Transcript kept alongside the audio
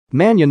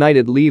Man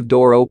United leave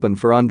door open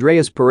for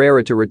Andreas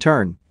Pereira to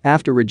return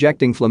after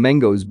rejecting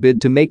Flamengos'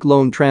 bid to make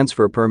loan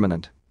transfer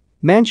permanent.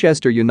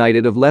 Manchester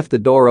United have left the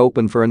door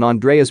open for an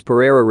Andreas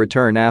Pereira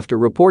return after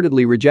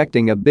reportedly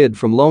rejecting a bid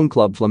from loan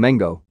club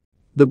Flamengo.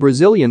 The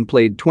Brazilian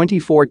played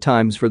 24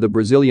 times for the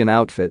Brazilian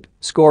outfit,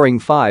 scoring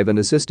 5 and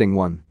assisting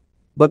 1.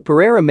 But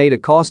Pereira made a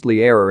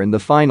costly error in the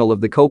final of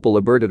the Copa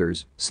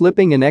Libertadores,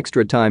 slipping in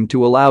extra time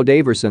to allow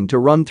Daverson to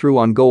run through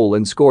on goal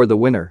and score the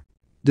winner.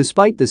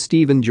 Despite the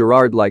Steven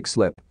Gerrard-like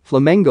slip,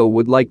 Flamengo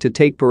would like to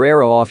take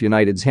Pereira off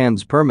United's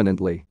hands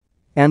permanently.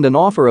 And an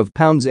offer of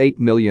 £8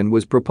 million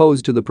was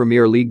proposed to the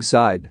Premier League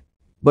side.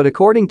 But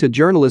according to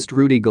journalist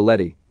Rudy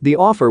Galletti, the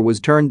offer was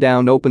turned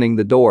down, opening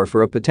the door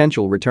for a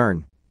potential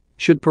return.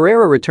 Should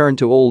Pereira return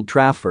to Old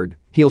Trafford,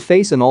 he'll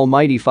face an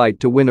almighty fight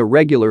to win a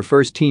regular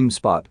first-team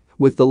spot,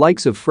 with the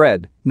likes of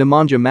Fred,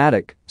 Nemanja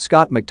Matic,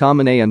 Scott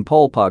McTominay and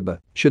Paul Pogba,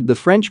 should the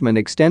Frenchman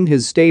extend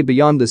his stay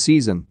beyond the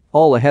season,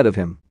 all ahead of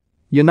him.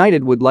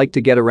 United would like to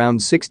get around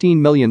 £16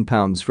 million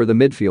for the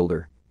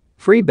midfielder.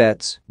 Free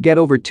bets, get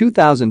over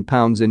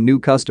 £2,000 in new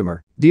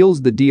customer deals.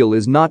 The deal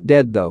is not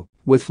dead though,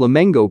 with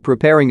Flamengo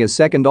preparing a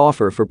second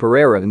offer for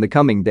Pereira in the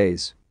coming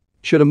days.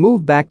 Should a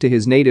move back to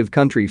his native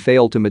country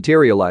fail to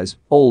materialize,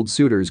 old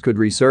suitors could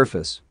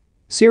resurface.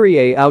 Serie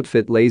A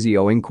outfit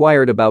Lazio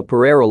inquired about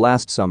Pereira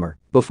last summer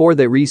before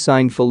they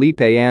re-signed Felipe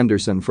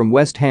Anderson from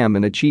West Ham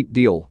in a cheap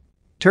deal.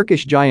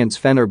 Turkish giants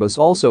Fenerbahce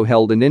also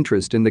held an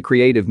interest in the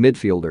creative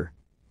midfielder.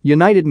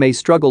 United may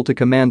struggle to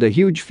command a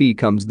huge fee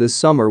comes this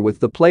summer, with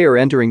the player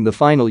entering the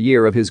final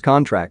year of his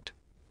contract.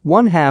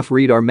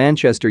 Read our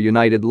Manchester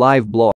United live blog.